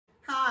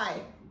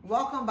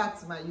Welcome back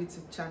to my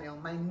YouTube channel.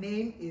 My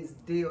name is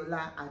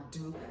Deola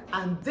Adu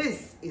and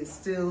this is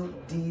still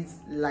Dee's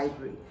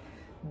Library.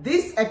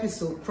 This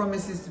episode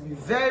promises to be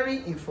very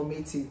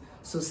informative,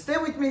 so stay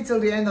with me till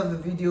the end of the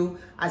video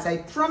as I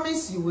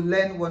promise you will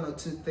learn one or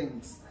two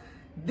things.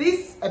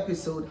 This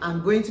episode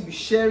I'm going to be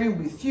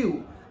sharing with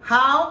you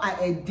how I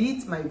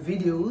edit my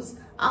videos,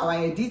 how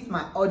I edit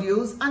my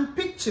audios and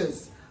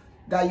pictures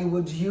that you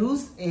would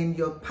use in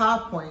your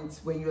PowerPoint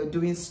when you are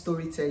doing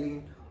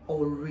storytelling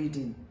or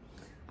reading.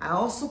 I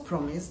also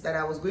promised that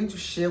I was going to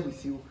share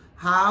with you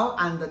how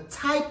and the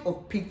type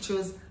of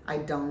pictures I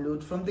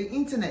download from the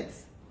internet.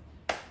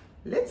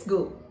 Let's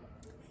go.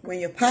 When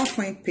your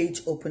PowerPoint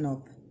page open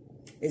up,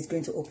 it's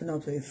going to open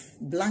up with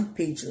a blank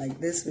page like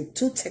this with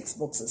two text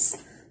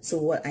boxes. So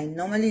what I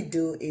normally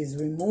do is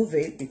remove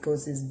it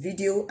because it's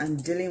video I'm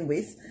dealing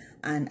with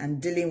and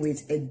I'm dealing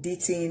with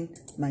editing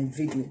my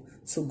video.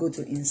 So go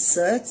to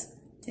insert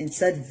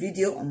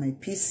video on my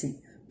PC.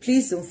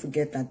 Please don't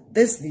forget that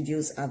these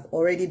videos have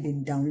already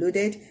been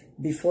downloaded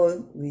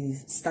before we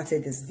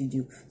started this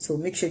video. So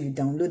make sure you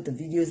download the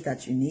videos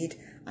that you need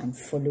and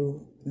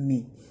follow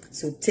me.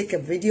 So take a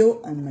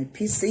video on my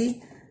PC.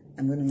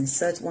 I'm going to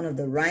insert one of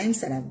the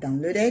rhymes that I've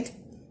downloaded.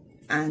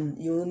 And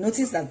you will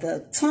notice that the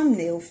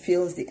thumbnail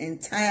fills the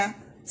entire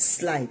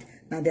slide.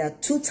 Now there are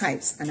two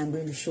types and I'm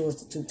going to show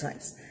us the two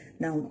types.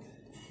 Now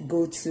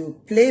go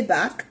to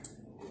playback,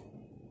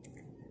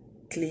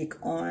 click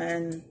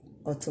on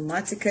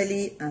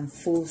automatically and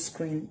full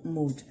screen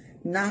mode.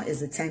 Now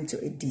is the time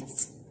to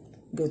edit.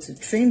 Go to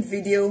trim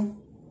video,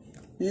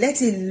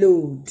 let it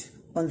load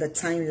on the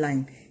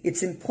timeline.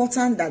 It's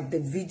important that the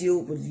video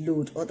will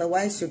load,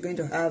 otherwise you're going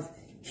to have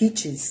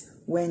hitches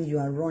when you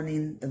are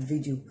running the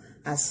video.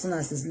 As soon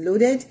as it's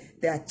loaded,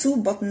 there are two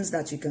buttons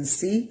that you can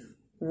see,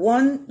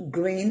 one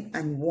green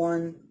and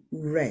one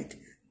red.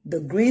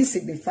 The green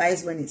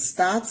signifies when it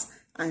starts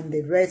and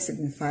the red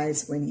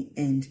signifies when it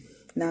ends.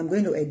 Now I'm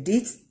going to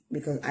edit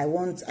because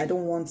I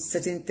don't want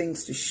certain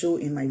things to show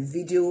in my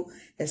video,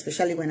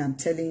 especially when I'm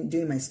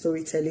doing my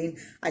storytelling.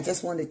 I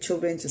just want the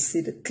children to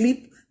see the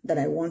clip that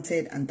I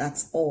wanted, and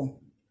that's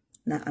all.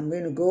 Now I'm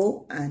going to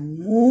go and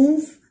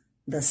move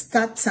the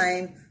start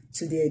time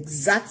to the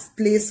exact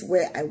place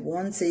where I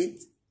want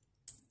it.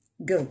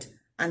 Good.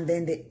 And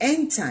then the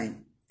end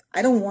time,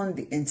 I don't want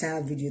the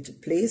entire video to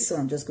play, so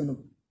I'm just going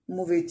to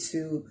move it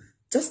to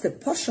just a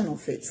portion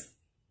of it.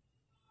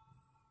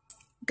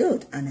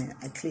 Good. And then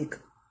I click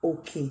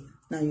OK.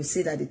 Now you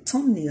see that the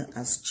thumbnail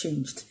has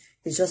changed.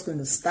 It's just going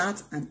to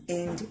start and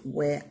end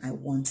where I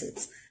want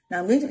it. Now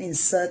I'm going to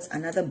insert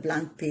another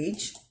blank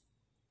page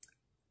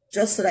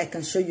just so that I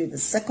can show you the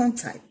second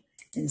type.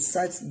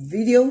 Insert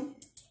video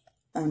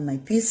on my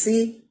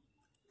PC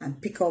and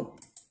pick up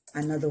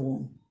another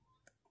one.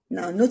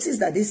 Now notice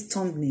that this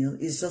thumbnail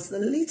is just a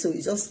little,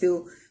 you just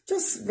feel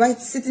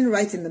sitting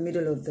right in the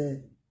middle of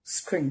the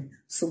screen.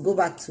 So go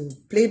back to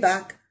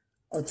playback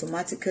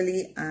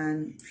automatically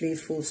and play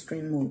full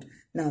screen mode.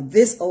 Now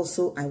this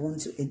also I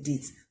want to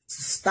edit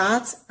to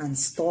start and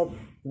stop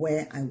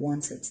where I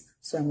want it.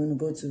 So I'm going to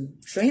go to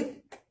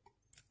trim,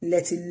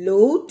 let it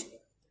load,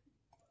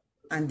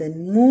 and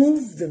then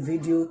move the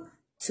video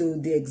to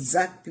the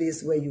exact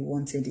place where you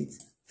wanted it.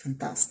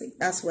 Fantastic.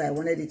 That's where I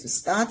wanted it to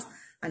start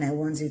and I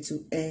want it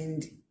to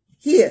end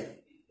here.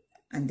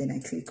 And then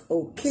I click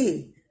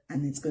OK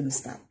and it's going to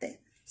start there.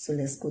 So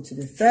let's go to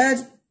the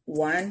third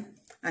one.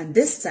 And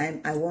this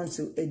time I want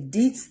to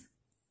edit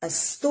a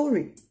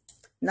story.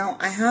 Now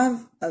I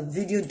have a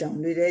video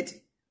downloaded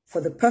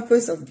for the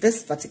purpose of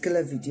this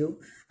particular video.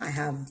 I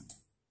have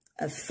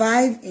a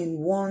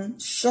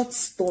 5-in-1 short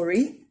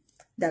story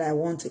that I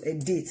want to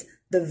edit.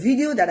 The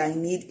video that I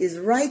need is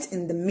right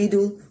in the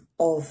middle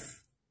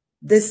of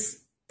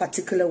this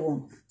particular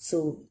one.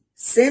 So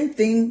same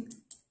thing,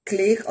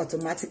 click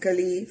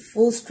automatically,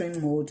 full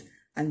screen mode,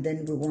 and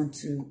then we want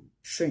to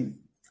trim.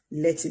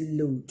 Let it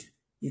load.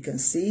 You can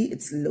see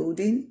it's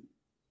loading.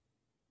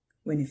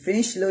 When you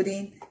finish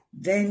loading,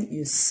 then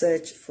you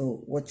search for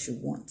what you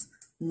want.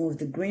 Move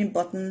the green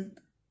button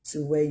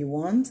to where you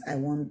want. I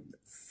want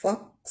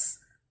fox.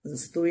 There's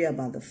a story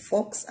about the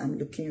fox I'm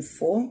looking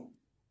for.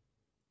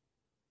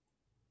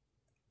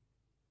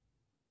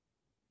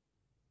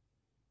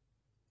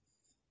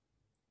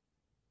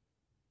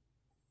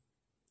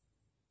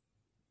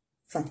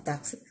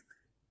 Fantastic.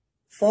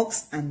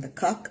 Fox and the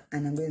cock,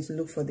 and I'm going to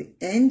look for the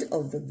end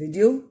of the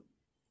video.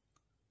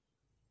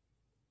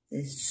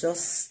 It's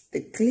just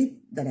the clip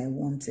that I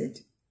wanted.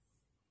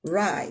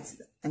 Right,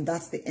 and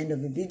that's the end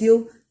of the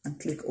video, and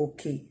click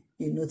OK.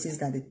 You notice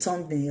that the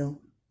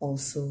thumbnail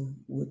also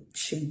would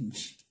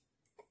change.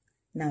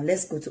 Now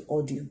let's go to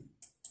audio.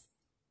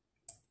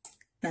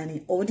 Now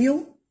in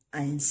audio,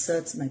 I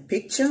insert my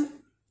picture,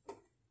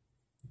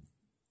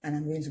 and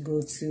I'm going to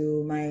go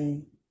to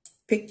my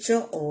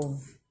picture of,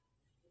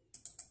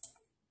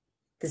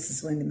 this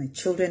is when my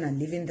children are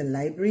leaving the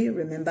library.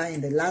 Remember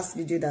in the last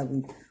video that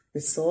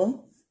we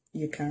saw,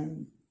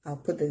 I'll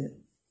put the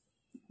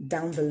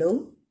down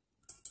below.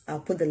 I'll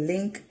put the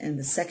link in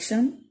the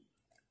section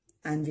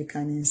and you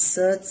can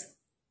insert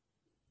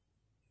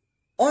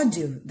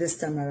audio this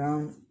time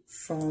around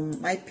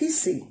from my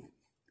PC.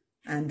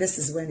 And this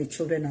is when the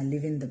children are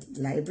leaving the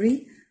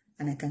library,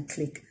 and I can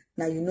click.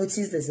 Now you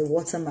notice there's a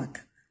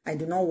watermark. I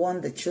do not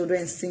want the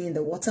children seeing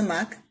the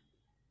watermark.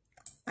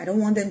 I don't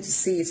want them to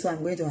see it, so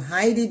I'm going to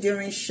hide it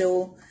during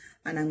show,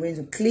 and I'm going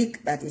to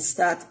click that it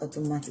starts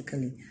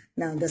automatically.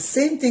 Now the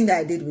same thing that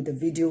I did with the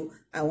video,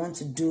 I want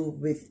to do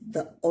with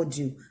the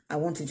audio. I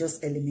want to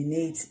just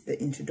eliminate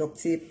the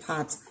introductory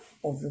part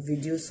of the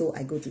video. So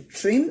I go to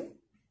trim,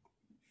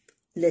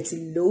 let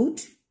it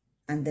load,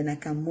 and then I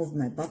can move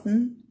my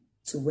button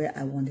to where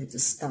I want it to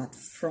start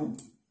from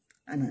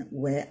and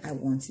where I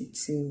want it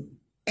to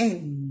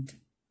end.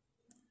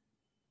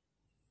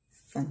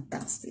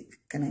 Fantastic.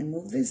 Can I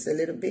move this a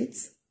little bit?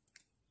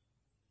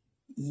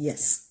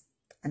 Yes.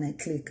 And I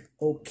click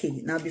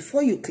OK. Now,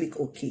 before you click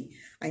OK,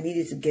 I need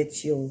you to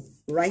get your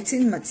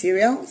writing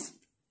materials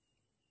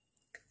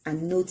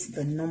and note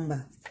the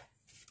number.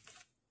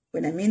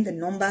 When I mean the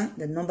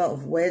number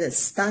of where the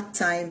start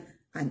time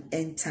and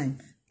end time.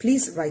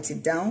 Please write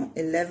it down,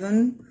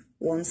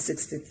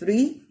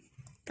 11:163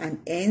 and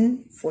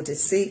end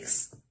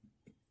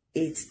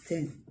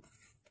 46:810.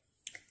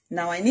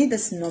 Now I need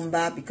this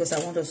number because I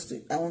want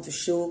to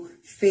show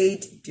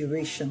fade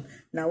duration.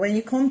 Now when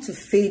you come to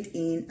fade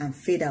in and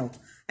fade out,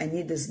 I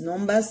need these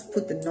numbers.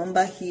 Put the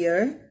number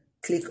here,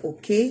 click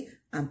OK,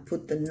 and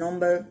put the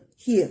number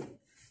here.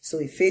 So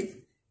it fades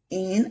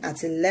in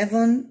at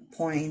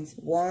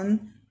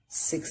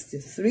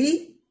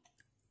 11.163.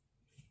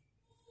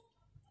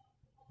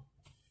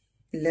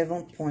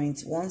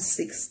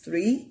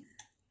 11.163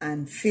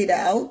 and fade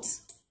out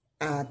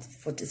at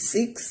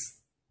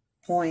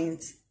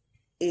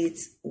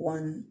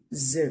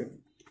 46.810.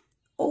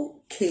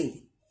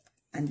 Okay,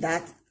 and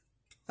that,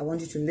 I want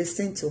you to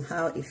listen to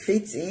how it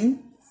fades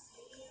in.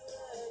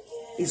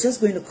 It's just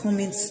going to come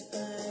in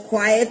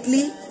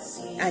quietly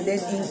and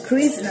then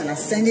increase in an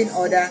ascending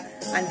order,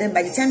 and then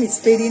by the time it's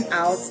fading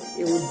out,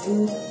 it will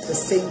do the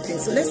same thing.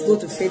 So let's go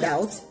to fade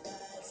out.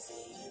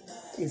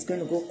 It's going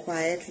to go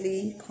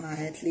quietly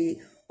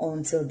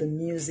until the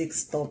music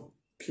stops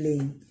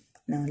playing.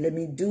 Now let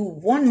me do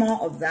one more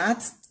of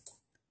that.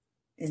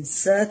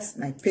 Insert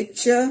my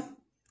picture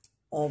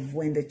of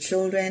when the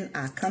children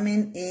are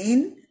coming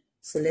in.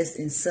 So let's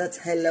insert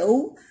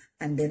hello,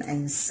 and then I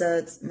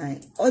insert my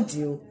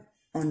audio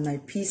on my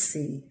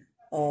PC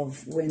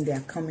of when they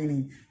are coming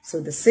in. So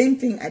the same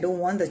thing, I don't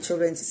want the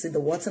children to see the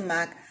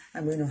watermark.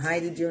 I'm going to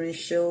hide it during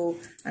show,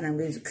 and I'm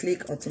going to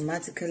click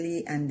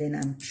automatically, and then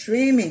I'm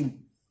trimming.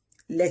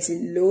 Let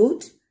it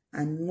load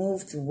and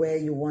move to where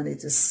you want it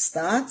to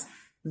start,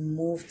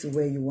 move to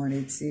where you want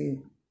it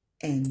to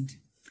end.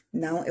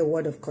 Now a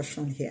word of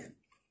caution here.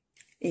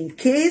 In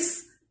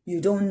case you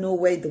don't know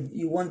where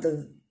you want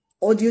the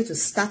audio to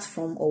start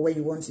from or where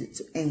you want it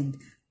to end,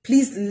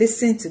 please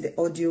listen to the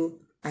audio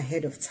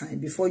ahead of time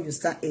before you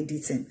start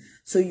editing,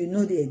 so you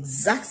know the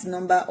exact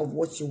number of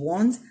what you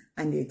want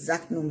and the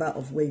exact number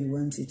of where you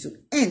want it to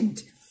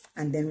end,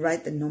 and then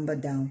write the number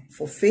down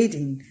for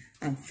fading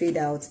and fade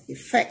out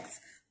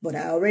effect. But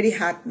I already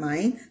had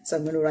mine, so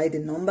I'm going to write the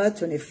number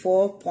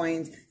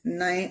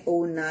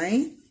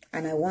 24.909,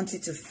 and I want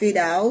it to fade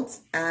out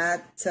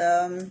at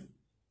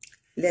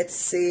let's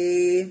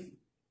say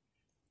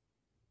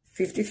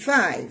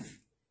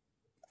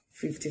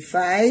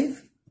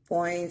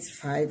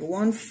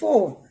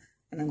 55.514,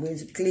 and I'm going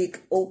to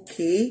click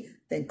OK,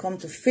 then come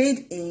to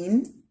fade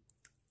in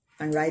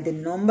and write the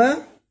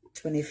number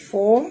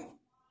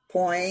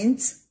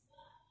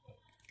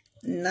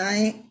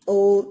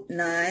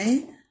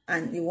 24.909,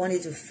 and you want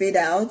it to fade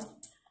out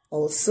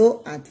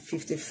also at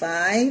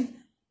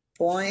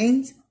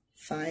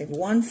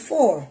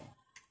 55.514.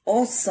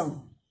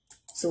 Awesome.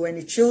 So when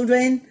the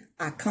children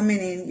are coming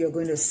in, you're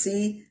going to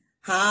see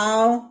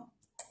how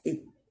it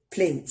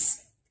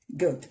plays.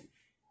 Good.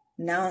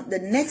 Now the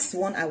next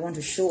one I want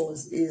to show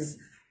us is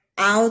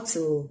how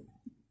to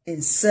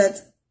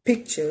insert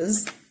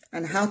pictures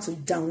and how to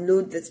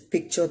download this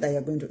picture that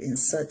you're going to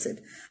insert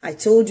it. I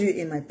told you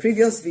in my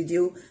previous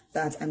video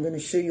that I'm going to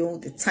show you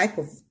the type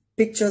of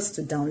pictures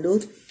to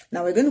download.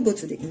 Now we're going to go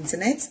to the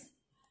internet.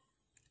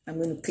 I'm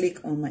going to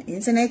click on my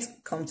internet,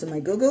 come to my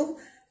Google,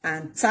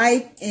 and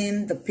type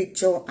in the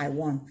picture I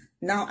want.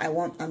 Now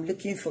I'm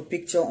looking for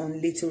picture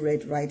on Little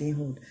Red Riding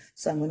Hood.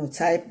 So I'm going to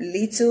type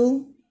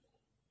Little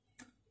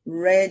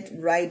Red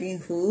Riding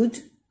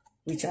Hood,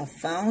 which I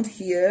found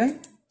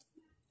here.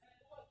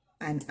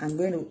 And I'm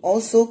going to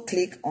also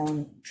click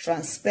on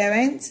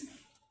transparent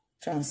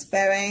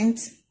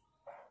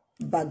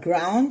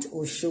background.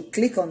 We should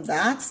click on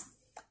that.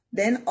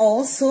 Then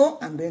also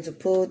I'm going to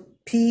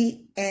put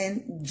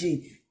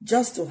PNG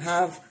just to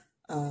have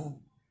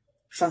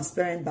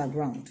transparent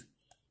background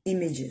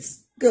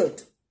images.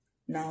 Good.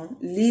 Now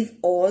leave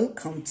all,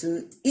 come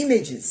to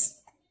images.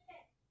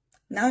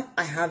 Now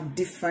I have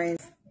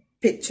different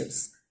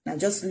pictures. Now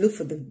just look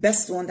for the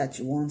best one that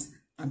you want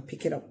and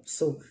pick it up.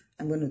 So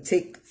I'm going to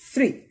take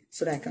 3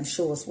 so that I can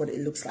show us what it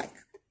looks like.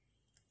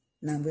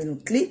 Now I'm going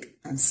to click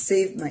and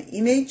save my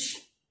image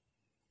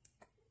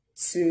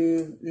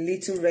to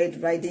Little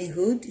Red Riding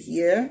Hood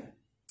here.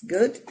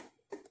 Good.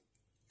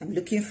 I'm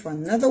looking for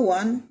another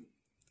one.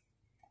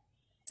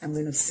 I'm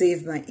going to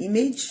save my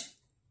image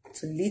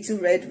to Little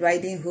Red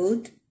Riding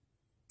Hood.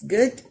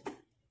 Good.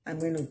 I'm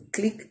going to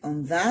click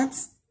on that.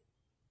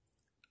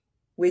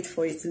 Wait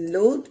for it to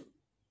load.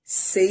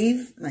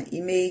 Save my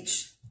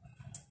image.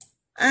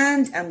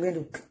 And I'm going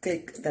to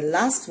click the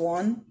last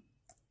one.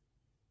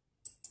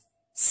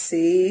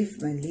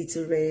 Save my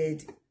Little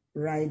Red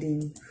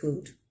Riding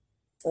Hood.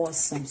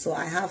 Awesome. So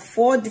I have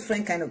 4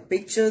 different kind of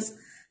pictures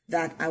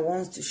that I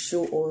want to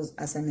show us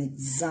as an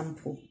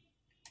example.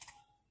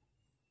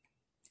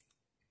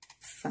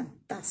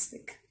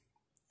 Fantastic.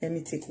 Let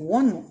me take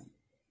one more.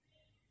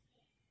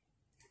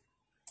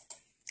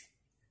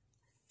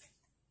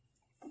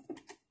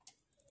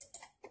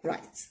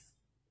 Right.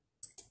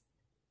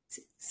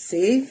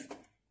 Save.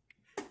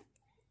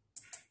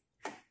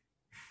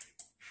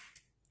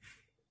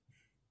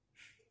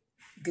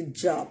 Good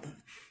job.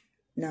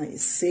 Now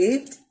it's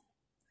saved.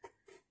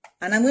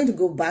 And I'm going to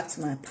go back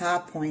to my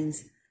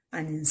PowerPoint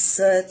and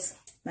insert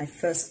my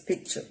first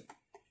picture.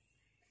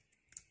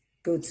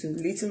 Go to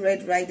Little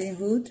Red Riding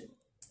Hood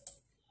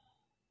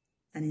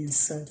and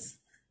insert.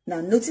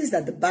 Now notice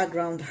that the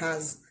background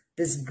has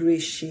this gray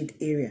shade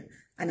area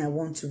and I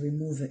want to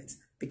remove it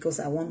because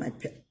I want my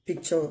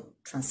picture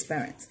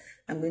transparent.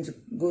 I'm going to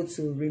go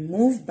to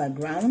remove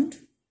background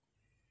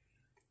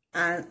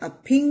and a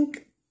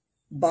pink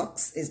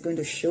box is going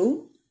to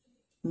show.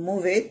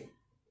 Move it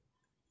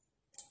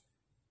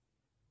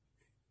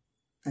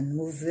and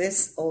move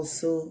this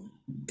also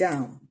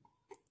down.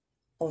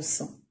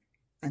 Awesome.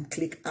 And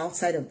click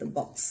outside of the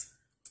box.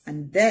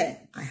 And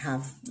there I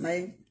have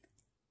my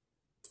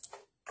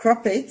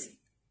crop it.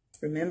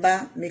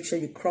 Remember, make sure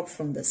you crop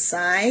from the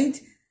side,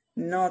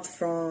 not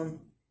from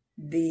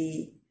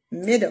the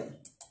middle.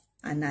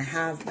 And I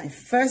have my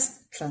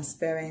first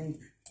transparent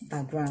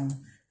background.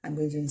 I'm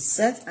going to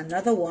insert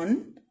another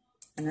one,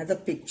 another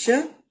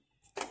picture,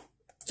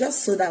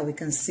 just so that we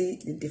can see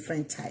the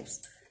different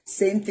types.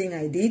 Same thing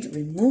I did,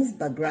 remove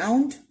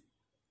background,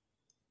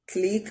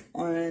 click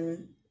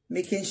on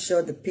making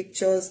sure the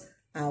pictures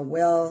are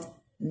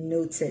well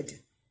noted.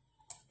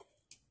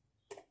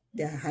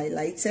 They are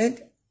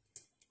highlighted.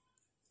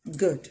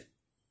 Good.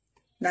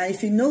 Now,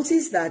 if you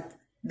notice that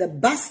the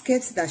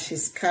basket that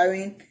she's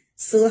carrying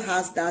still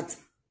has that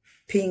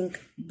pink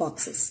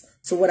boxes.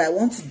 So what I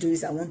want to do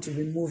is I want to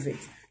remove it.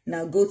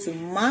 Now go to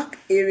mark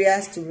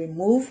areas to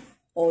remove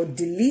or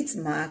delete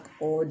mark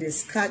or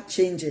discard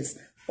changes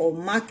or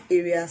mark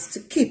areas to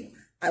keep.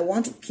 I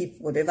want to keep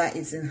whatever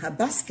is in her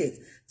basket.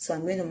 So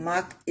I'm going to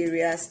mark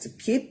areas to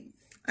keep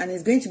and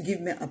it's going to give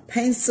me a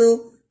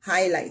pencil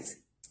highlight.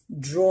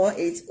 Draw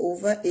it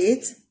over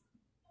it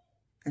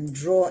and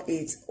draw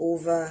it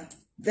over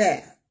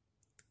there.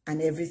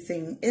 And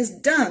everything is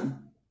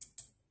done.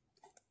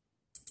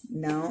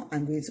 Now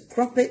I'm going to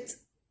crop it.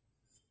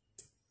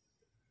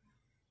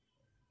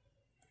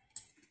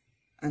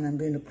 And I'm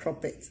going to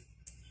crop it.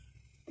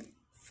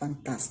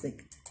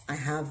 Fantastic. I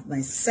have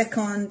my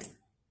second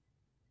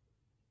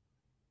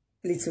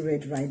Little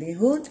Red Riding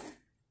Hood.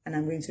 And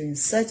I'm going to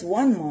insert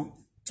one more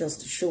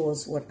just to show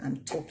us what I'm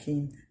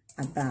talking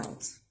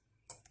about.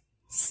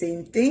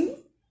 Same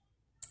thing.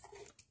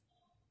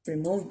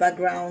 Remove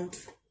background.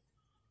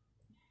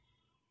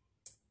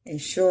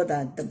 Ensure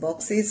that the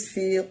boxes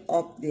fill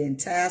up the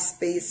entire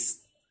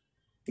space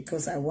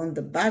because I want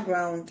the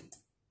background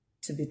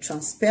to be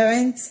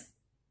transparent.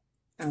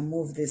 And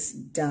move this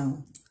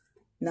down.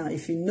 Now,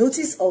 if you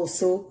notice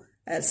also,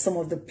 some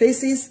of the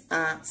places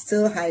are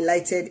still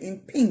highlighted in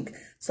pink.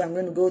 So I'm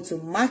going to go to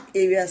mark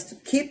areas to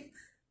keep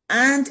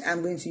and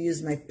I'm going to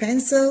use my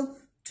pencil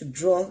to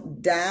draw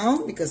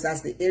down because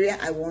that's the area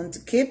I want to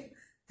keep.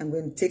 I'm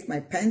going to take my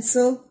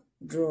pencil,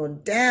 draw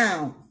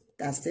down.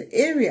 That's the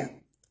area.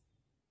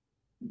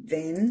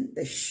 Then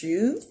the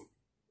shoe.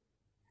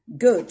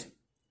 Good.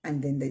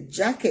 And then the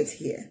jacket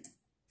here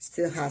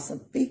still has a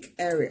pink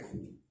area.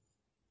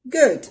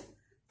 Good.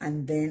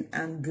 And then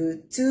I'm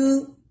good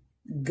to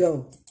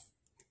go.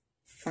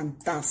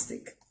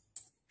 Fantastic.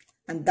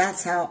 And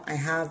that's how I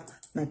have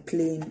my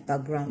plain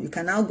background. You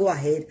can now go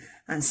ahead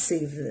and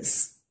save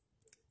this.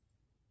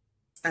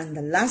 And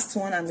the last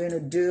one I'm going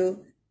to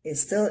do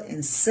is still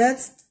insert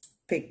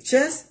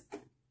pictures.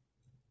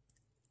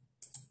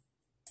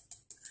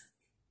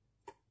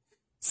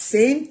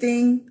 Same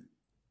thing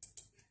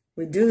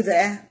we do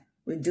there,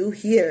 we do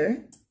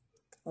here.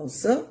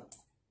 Also,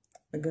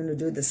 we're going to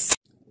do this.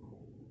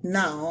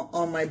 Now,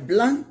 on my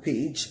blank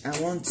page, I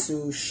want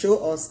to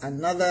show us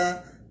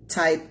another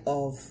type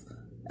of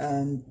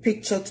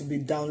picture to be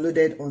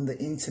downloaded on the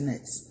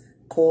internet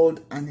called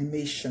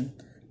animation.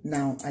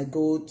 Now, I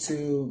go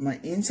to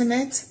my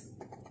internet,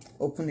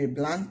 open a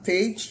blank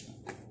page.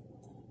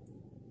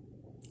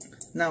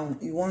 Now,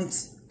 you want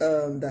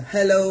the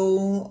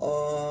hello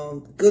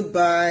or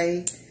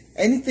goodbye,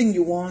 anything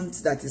you want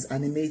that is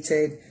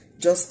animated,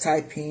 just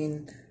type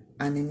in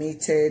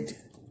animated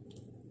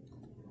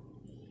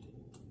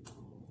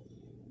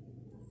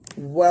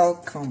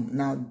welcome.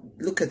 Now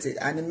look at it,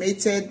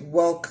 animated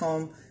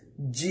welcome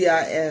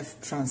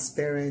GIF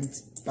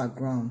transparent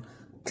background.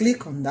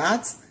 Click on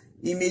that.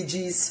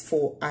 Images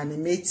for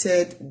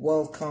animated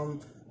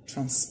welcome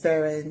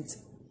transparent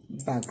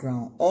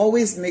background.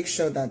 Always make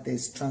sure that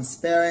there's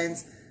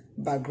transparent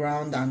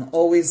background, and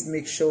always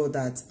make sure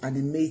that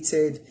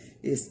animated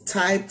is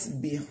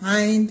typed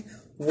behind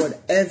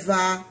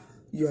whatever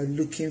you're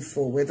looking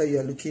for, whether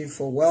you're looking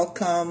for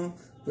welcome,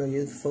 you're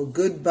looking for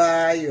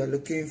goodbye, you're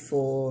looking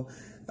for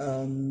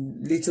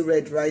Little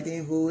Red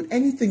Riding Hood,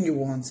 anything you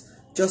want.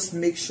 Just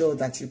make sure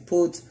that you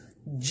put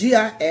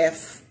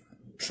GIF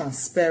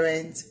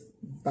transparent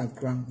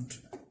background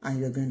and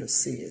you're going to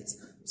see it.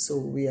 So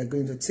we are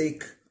going to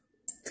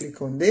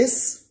click on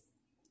this.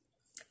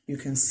 You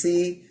can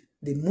see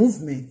the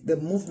movement. The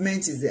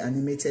movement is the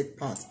animated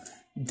part.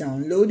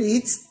 Download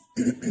it.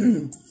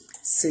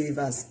 Save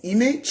as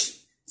image.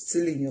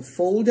 Still in your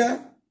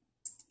folder.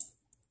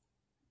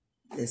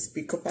 Let's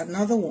pick up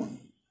another one.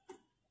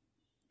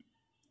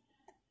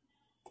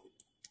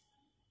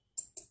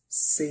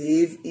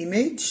 Save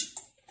image.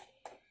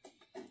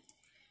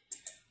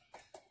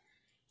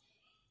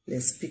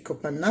 Let's pick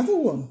up another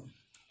one.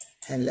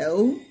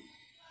 Hello.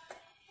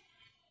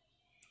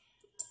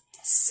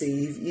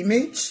 Save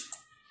image.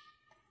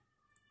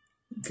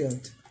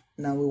 Good.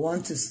 Now we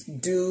want to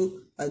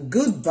do a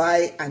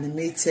goodbye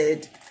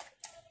animated.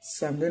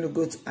 So I'm going to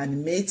go to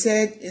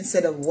animated.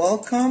 Instead of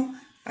welcome,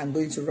 I'm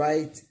going to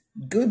write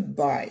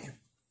goodbye.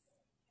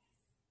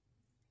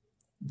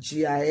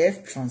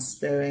 GIF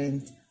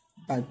transparent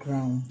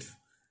background,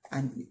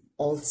 and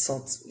all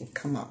sorts will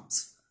come out.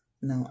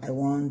 Now I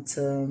want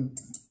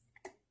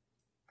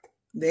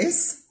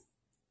this.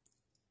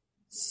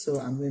 So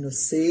I'm going to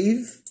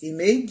save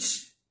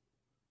image.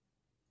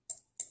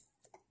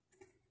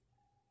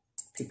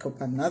 Pick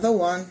up another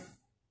one.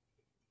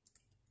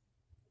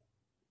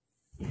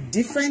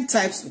 Different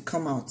types will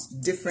come out.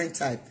 Different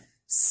type.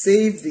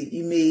 Save the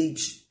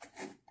image.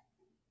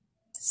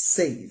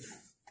 Save.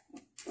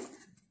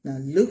 Now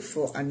look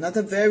for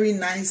another very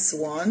nice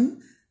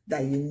one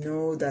that you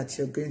know that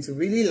you're going to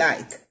really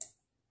like.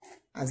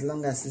 As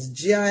long as it's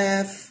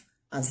GIF,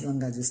 as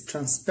long as it's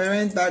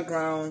transparent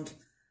background,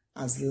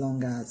 as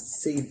long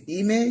as save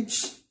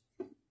image,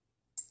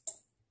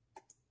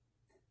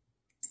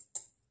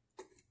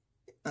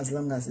 as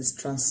long as it's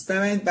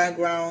transparent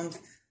background,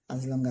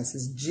 as long as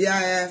it's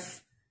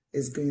GIF,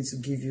 it's going to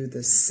give you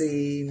the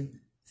same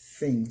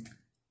thing.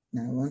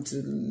 Now I want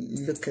to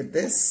look at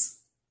this.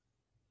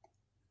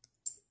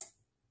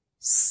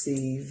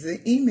 Save the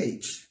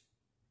image.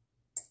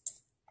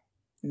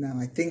 Now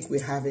I think we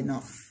have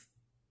enough.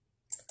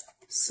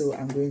 So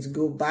I'm going to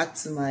go back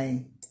to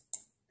my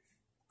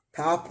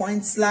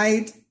PowerPoint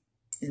slide,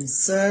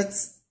 insert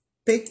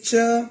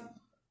picture,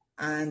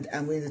 and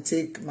I'm going to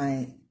take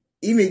my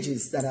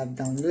images that I've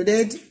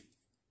downloaded,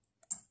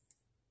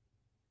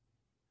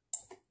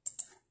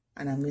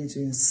 and I'm going to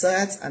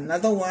insert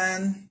another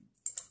one,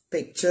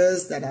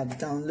 pictures that I've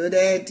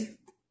downloaded.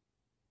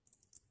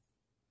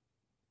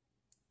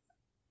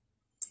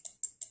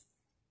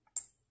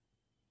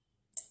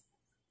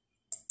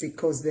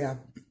 Because they are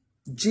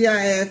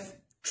GIF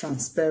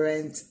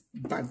transparent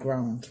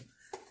background.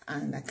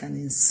 And I can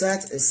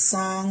insert a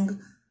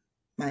song,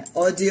 my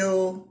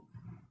audio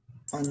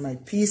on my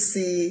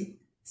PC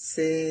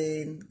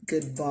saying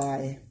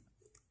goodbye.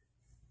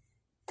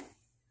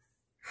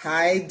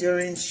 Hide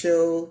during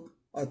show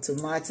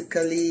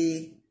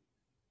automatically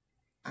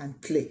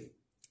and play.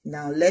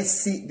 Now let's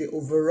see the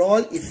overall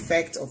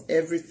effect of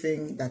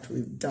everything that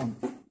we've done.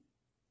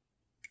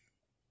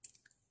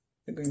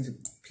 We're going to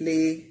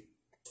play.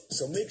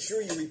 So make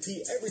sure you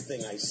repeat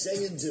everything I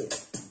say and do.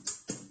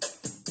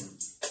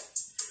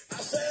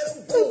 I said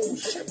a boom,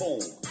 shaka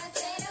boom. I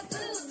said a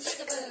boom,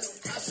 shaka boom.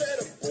 I said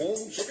a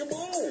boom, shaka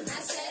boom. I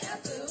said a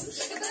boom,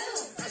 shaka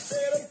boom. I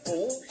said a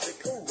boom,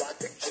 shaka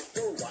rocket, shaka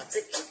boom.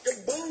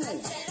 I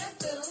said a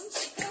boom,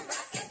 shaka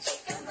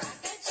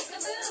rocket, shaka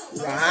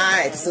boom.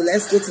 Right, so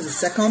let's go to the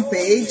second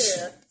page.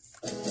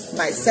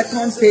 My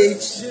second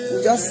page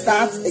will just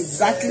start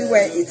exactly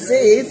where it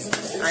says,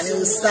 and it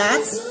will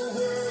start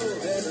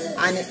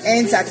and it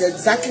ends at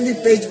exactly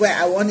the page where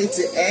I want it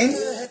to end.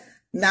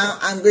 Now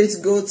I'm going to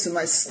go to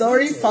my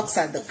story, Fox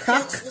and the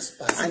Cock,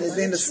 and it's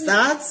going to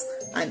start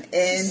and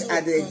end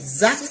at the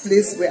exact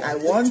place where I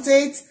want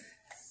it.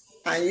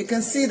 And you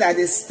can see that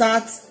it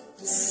starts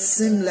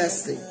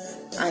seamlessly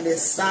and it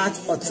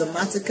starts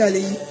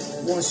automatically.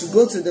 Once you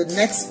go to the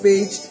next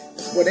page,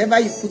 whatever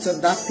you put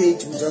on that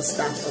page will just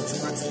start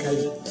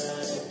automatically.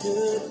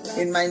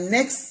 In my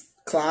next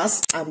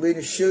class, I'm going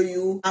to show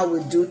you how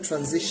we do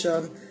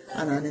transition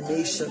and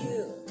animation.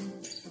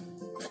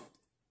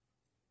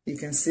 You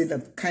can see the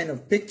kind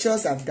of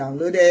pictures I've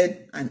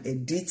downloaded and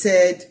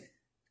edited,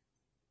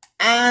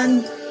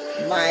 and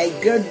my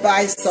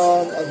goodbye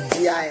song of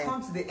GIF. I've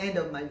come to the end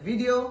of my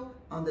video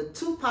on the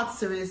two-part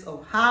series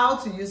of how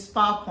to use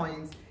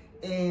PowerPoint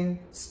in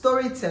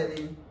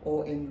storytelling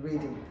or in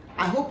reading.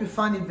 I hope you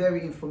found it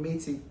very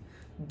informative.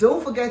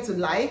 Don't forget to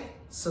like,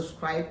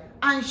 subscribe,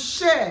 and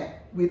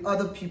share with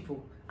other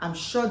people. I'm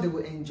sure they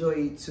will enjoy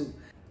it too.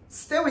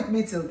 Stay with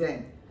me till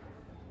then.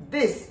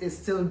 This is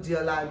still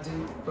Diola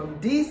from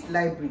this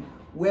library,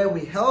 where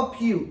we help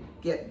you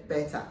get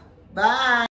better. Bye.